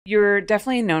You're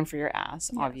definitely known for your ass,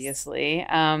 Yes. obviously.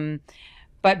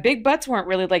 But big butts weren't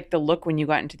really like the look when you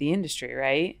got into the industry,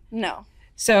 right? No.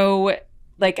 So,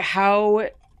 like, how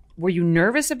were you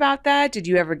nervous about that? Did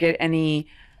you ever get any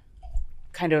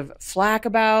kind of flack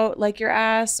about like your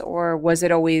ass, or was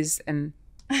it always an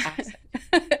asset?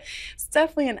 It's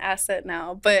definitely an asset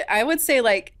now, but I would say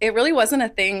like it really wasn't a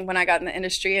thing when I got in the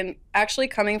industry. And actually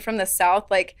coming from the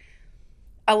South, like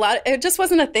it just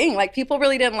wasn't a thing. Like people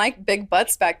really didn't like big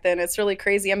butts back then. It's really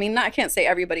crazy. I mean, I can't say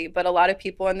everybody, but a lot of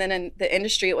people. And then in the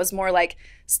industry, it was more like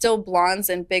still blondes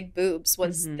and big boobs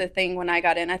was the thing when I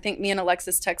got in. I think me and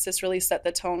Alexis Texas really set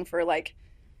the tone for like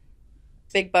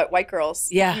big butt white girls.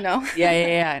 Yeah. You know?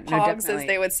 Yeah. No, Pogs, definitely. as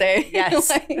they would say. Yes.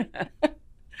 Like,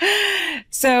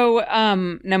 So,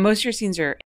 now most of your scenes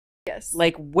are, yes.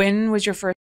 like, when was your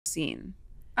first scene?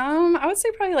 I would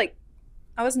say probably like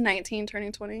I was 19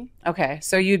 turning 20. Okay.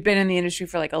 So you'd been in the industry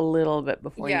for like a little bit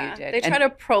before you did. They try to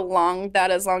prolong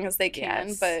that as long as they can,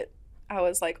 Yes. but I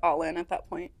was like all in at that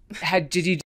point. Did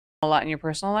you do a lot in your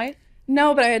personal life?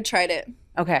 No, but I had tried it.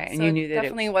 Okay. And So you knew that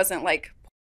definitely wasn't like,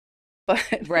 but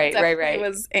Right. definitely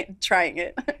was trying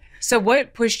it. So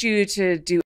what pushed you to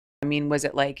do, I mean, was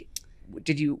it like,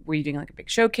 were you doing like a big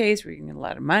showcase? Were you getting a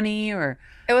lot of money or?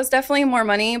 It was definitely more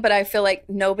money, but I feel like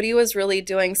nobody was really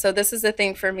doing. So this is the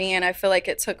thing for me, and I feel like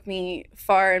it took me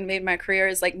far and made my career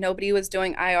is like nobody was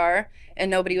doing IR and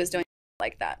nobody was doing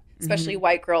like that, especially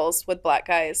white girls with black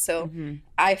guys. So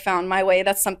I found my way.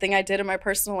 That's something I did in my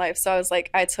personal life. So I was like,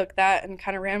 I took that and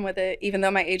kind of ran with it, even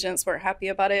though my agents weren't happy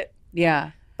about it.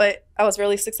 Yeah. But I was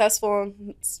really successful.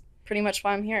 It's pretty much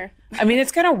why I'm here. I mean,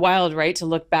 it's kind of wild, right? To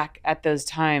look back at those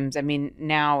times. I mean,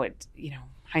 now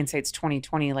hindsight's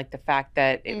 2020, like the fact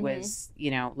that it was,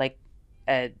 like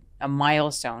a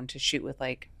milestone to shoot with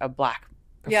like a black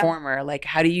performer. Yeah. Like,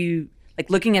 how do you, like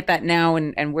looking at that now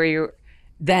and where you're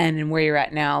then and where you're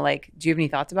at now, like, do you have any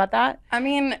thoughts about that? I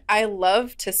mean, I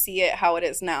love to see it how it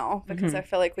is now because I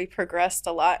feel like we progressed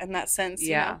a lot in that sense.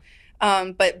 Yeah. You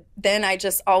know? But then I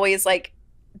just always like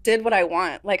did what I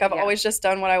want. Like I've always just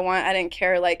done what I want. I didn't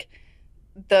care like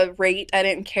the rate. I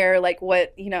didn't care like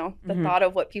what, the thought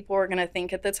of what people were going to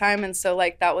think at the time. And so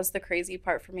like that was the crazy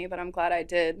part for me, but I'm glad I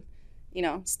did,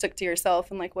 stick to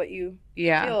yourself and like what you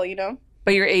feel,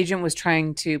 But your agent was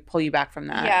trying to pull you back from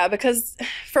that. Yeah, because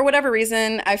for whatever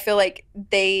reason, I feel like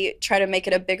they try to make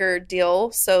it a bigger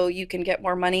deal so you can get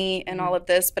more money and all of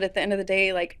this. But at the end of the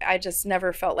day, like I just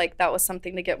never felt like that was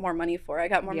something to get more money for. I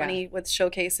got more money with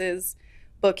showcases,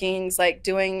 bookings, like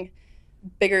doing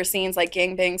bigger scenes like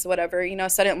gangbangs, whatever,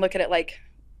 so I didn't look at it like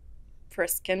for a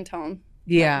skin tone.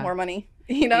 Like more money,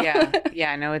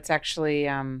 Yeah, no, it's actually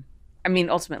I mean,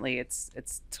 ultimately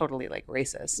it's totally like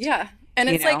racist. Yeah. And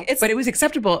it's but it was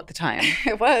acceptable at the time.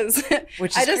 It was.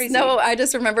 Which is crazy. I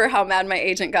just remember how mad my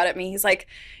agent got at me. He's like,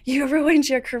 you ruined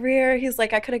your career. He's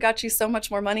like, I could have got you so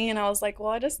much more money. And I was like,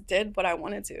 well, I just did what I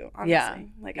wanted to, honestly. Yeah.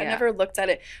 Like, I never looked at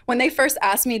it. When they first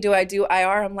asked me, do I do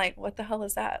IR? I'm like, what the hell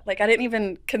is that? Like, I didn't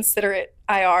even consider it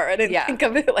IR. I didn't think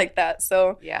of it like that.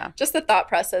 So just the thought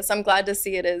process. I'm glad to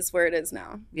see it is where it is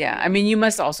now. Yeah. I mean, you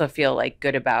must also feel like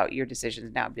good about your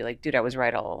decisions now. Be like, dude, I was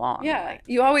right all along. Yeah. Like,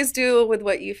 you always do with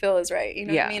what you feel is right. You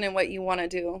know what I mean? And what you want to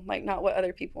do, like not what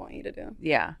other people want you to do.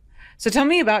 Yeah. So tell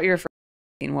me about your first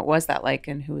scene. What was that like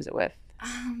and who was it with?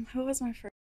 Who was my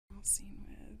first scene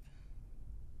with?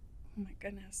 Oh my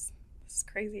goodness. This is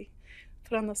crazy.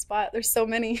 Put on the spot. There's so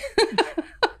many.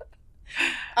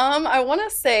 I want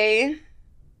to say,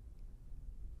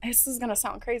 this is going to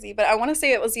sound crazy, but I want to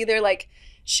say it was either like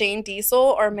Shane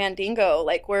Diesel or Mandingo.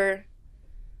 Like we're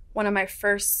one of my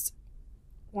first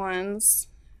ones.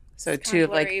 So two of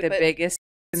like the biggest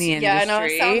in the industry. Yeah, I know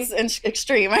it sounds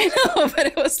extreme. I know, but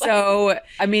it was so.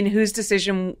 I mean, whose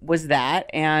decision was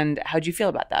that, and how'd you feel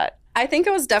about that? I think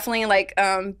it was definitely like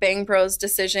Bang Bros'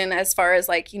 decision as far as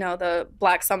like the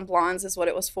Blacks on Blondes is what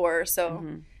it was for.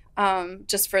 So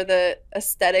just for the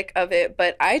aesthetic of it.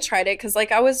 But I tried it because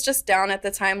like I was just down at the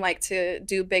time like to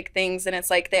do big things, and it's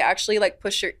like they actually like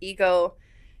push your ego.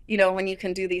 When you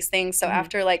can do these things. So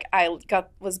after like I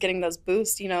was getting those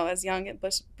boosts, as young, it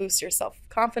boosts your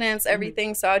self-confidence,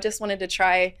 everything. So I just wanted to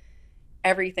try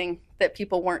everything that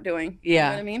people weren't doing. Yeah. You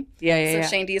know what I mean? Yeah. So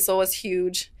Shane Diesel was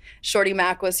huge. Shorty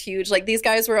Mac was huge. Like these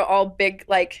guys were all big,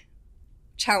 like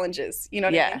challenges, you know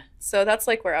what I mean? So that's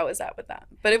like where I was at with that.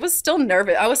 But it was still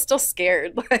nervous. I was still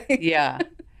scared. Yeah.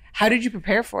 How did you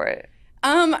prepare for it?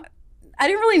 I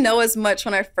didn't really know as much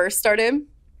when I first started.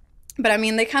 But I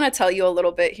mean, they kind of tell you a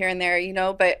little bit here and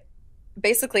there, but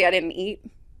basically I didn't eat.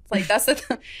 Like that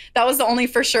was the only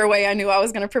for sure way I knew I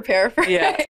was going to prepare for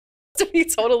it, to be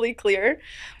totally clear.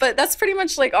 But that's pretty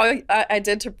much like all I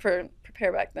did to prepare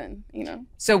hair back then, you know.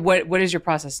 So what is your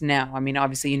process now? I mean,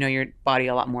 obviously you know your body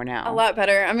a lot more now. A lot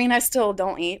better. I mean, I still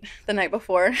don't eat the night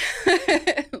before.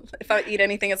 If I eat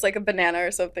anything, it's like a banana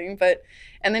or something.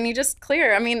 And then you just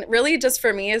clear. I mean, really just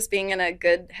for me is being in a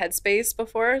good headspace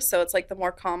before. So it's like the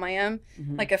more calm I am.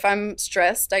 Like if I'm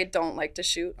stressed, I don't like to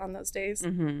shoot on those days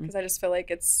because I just feel like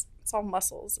it's all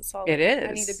muscles. It is.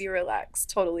 I need to be relaxed.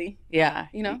 Totally. Yeah.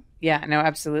 You know? Yeah, no,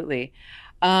 absolutely.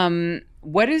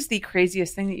 What is the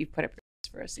craziest thing that you've put up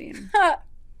for a scene?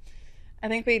 I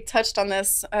think we touched on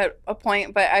this at a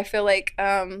point, but I feel like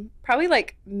probably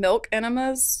like milk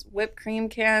enemas, whipped cream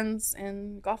cans,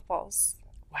 and golf balls.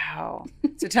 Wow.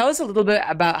 So tell us a little bit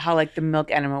about how like the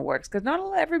milk enema works, because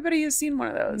not everybody has seen one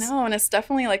of those. No, and it's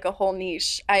definitely like a whole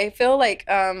niche. I feel like,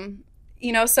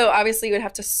 you know, so obviously you would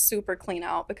have to super clean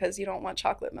out because you don't want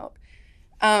chocolate milk.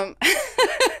 But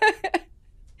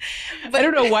I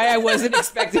don't know why I wasn't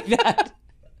expecting that.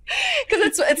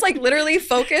 Because it's like literally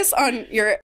focus on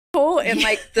your hole and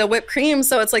like the whipped cream,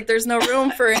 so it's like there's no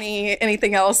room for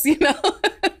anything else, you know.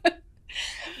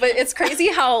 But it's crazy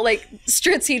how like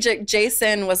strategic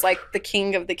Jason was, like the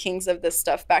king of the kings of this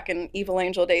stuff back in Evil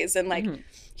Angel days, and like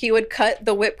he would cut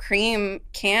the whipped cream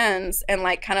cans and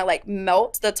like kind of like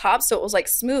melt the top so it was like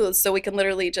smooth, so we can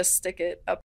literally just stick it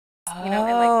up, you know,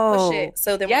 and like push it.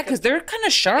 So then because they're kind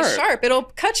of sharp. It's sharp. It'll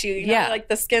cut you. You know, like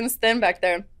the skin's thin back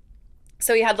there.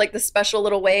 So he had like this special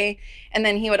little way, and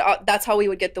then he would. That's how we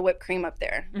would get the whipped cream up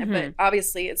there. But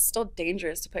obviously, it's still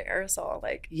dangerous to put aerosol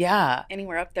like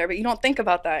anywhere up there. But you don't think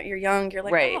about that. You're young. You're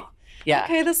like, oh,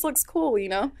 okay, this looks cool, you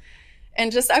know.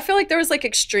 And just I feel like there was like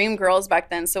extreme girls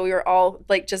back then, so we were all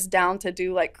like just down to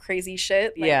do like crazy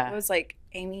shit. Like, it was like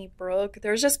Amy Brooke.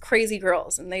 There was just crazy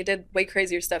girls, and they did way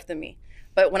crazier stuff than me.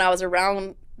 But when I was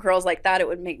around girls like that, it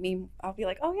would make me, I'll be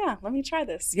like, oh yeah, let me try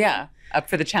this. Yeah, up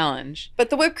for the challenge. But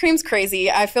the whipped cream's crazy.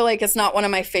 I feel like it's not one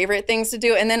of my favorite things to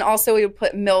do. And then also we would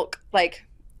put milk, like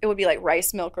it would be like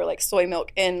rice milk or like soy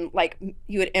milk, and like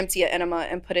you would empty an enema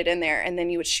and put it in there, and then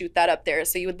you would shoot that up there.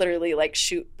 So you would literally like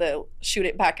shoot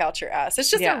it back out your ass.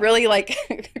 It's just a really like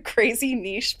crazy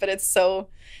niche, but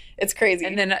it's crazy.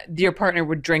 And then your partner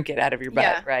would drink it out of your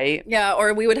butt, right? Yeah,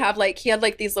 or we would have like, he had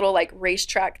like these little like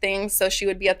racetrack things. So she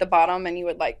would be at the bottom and you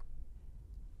would like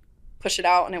push it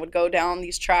out and it would go down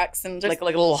these tracks and just like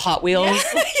little Hot Wheels.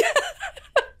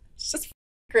 It's just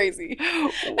crazy.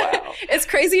 Wow. It's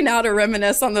crazy now to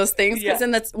reminisce on those things because then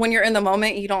that's when you're in the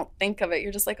moment, you don't think of it.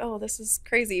 You're just like, oh, this is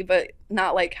crazy, but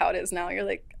not like how it is now. You're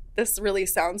like, this really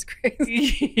sounds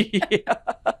crazy.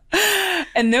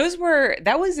 And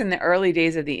that was in the early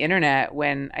days of the internet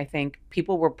when I think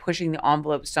people were pushing the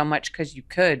envelope so much because you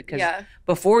could. Because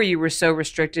before you were so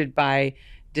restricted by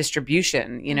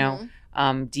distribution, you know,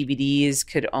 DVDs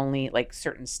could only, like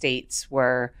certain states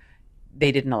where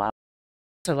they didn't allow.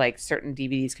 So like certain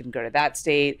DVDs couldn't go to that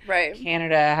state. Right.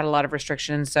 Canada had a lot of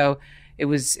restrictions. So it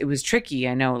was tricky.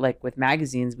 I know like with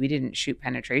magazines, we didn't shoot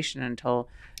penetration until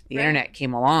the internet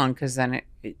came along, because then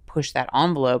it pushed that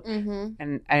envelope.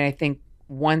 And I think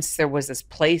once there was this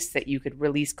place that you could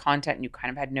release content and you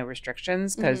kind of had no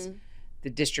restrictions because the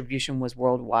distribution was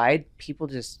worldwide, people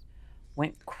just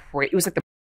went crazy. It was like the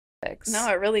No,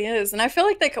 it really is. And I feel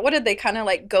like what did they kind of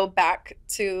like go back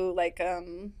to, like,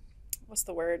 what's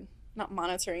the word? Not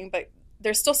monitoring, but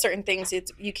there's still certain things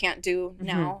you can't do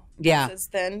now versus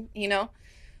then, you know?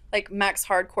 Like Max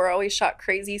Hardcore always shot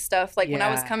crazy stuff. Like when I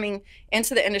was coming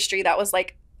into the industry, that was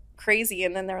like crazy.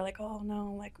 And then they were like, oh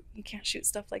no, like you can't shoot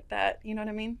stuff like that. You know what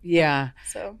I mean? Yeah.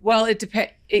 So, well, it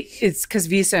depends. It's because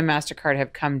Visa and MasterCard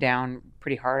have come down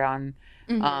pretty hard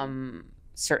on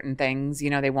certain things.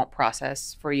 You know, they won't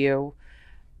process for you.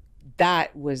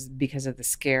 That was because of the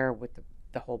scare with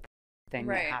the whole thing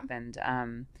that happened.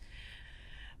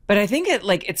 But I think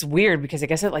it's weird because I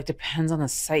guess it like depends on the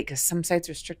site, because some sites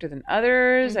are stricter than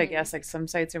others. I guess like some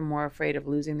sites are more afraid of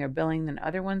losing their billing than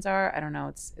other ones are. I don't know.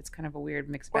 It's kind of a weird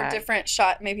mixed bag. Or different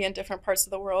shot maybe in different parts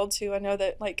of the world too. I know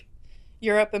that like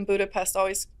Europe and Budapest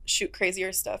always shoot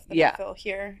crazier stuff than I feel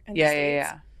here in the States.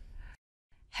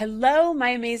 Hello, my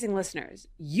amazing listeners.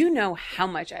 You know how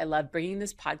much I love bringing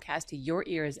this podcast to your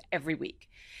ears every week.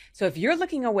 So if you're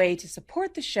looking a way to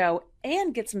support the show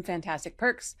and get some fantastic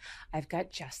perks, I've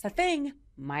got just the thing,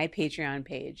 my Patreon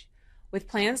page. With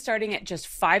plans starting at just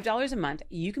 $5 a month,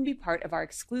 you can be part of our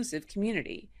exclusive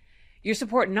community. Your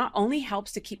support not only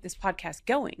helps to keep this podcast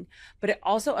going, but it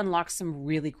also unlocks some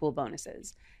really cool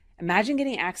bonuses. Imagine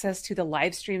getting access to the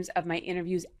live streams of my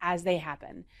interviews as they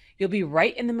happen. You'll be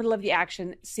right in the middle of the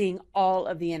action, seeing all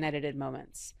of the unedited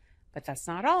moments. But that's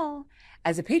not all.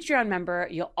 As a Patreon member,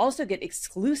 you'll also get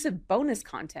exclusive bonus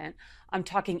content. I'm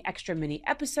talking extra mini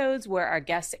episodes where our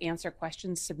guests answer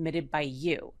questions submitted by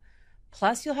you.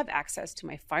 Plus, you'll have access to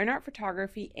my fine art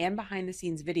photography and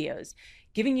behind-the-scenes videos,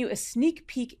 giving you a sneak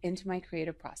peek into my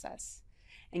creative process.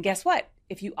 And guess what?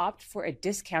 If you opt for a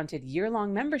discounted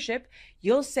year-long membership,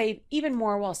 you'll save even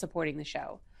more while supporting the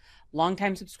show.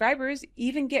 Longtime subscribers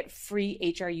even get free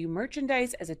HRU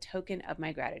merchandise as a token of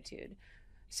my gratitude.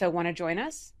 So want to join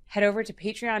us? Head over to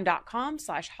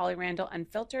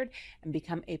patreon.com/HollyRandallUnfiltered and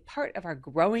become a part of our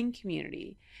growing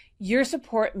community. Your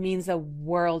support means the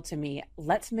world to me.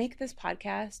 Let's make this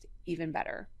podcast even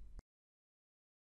better.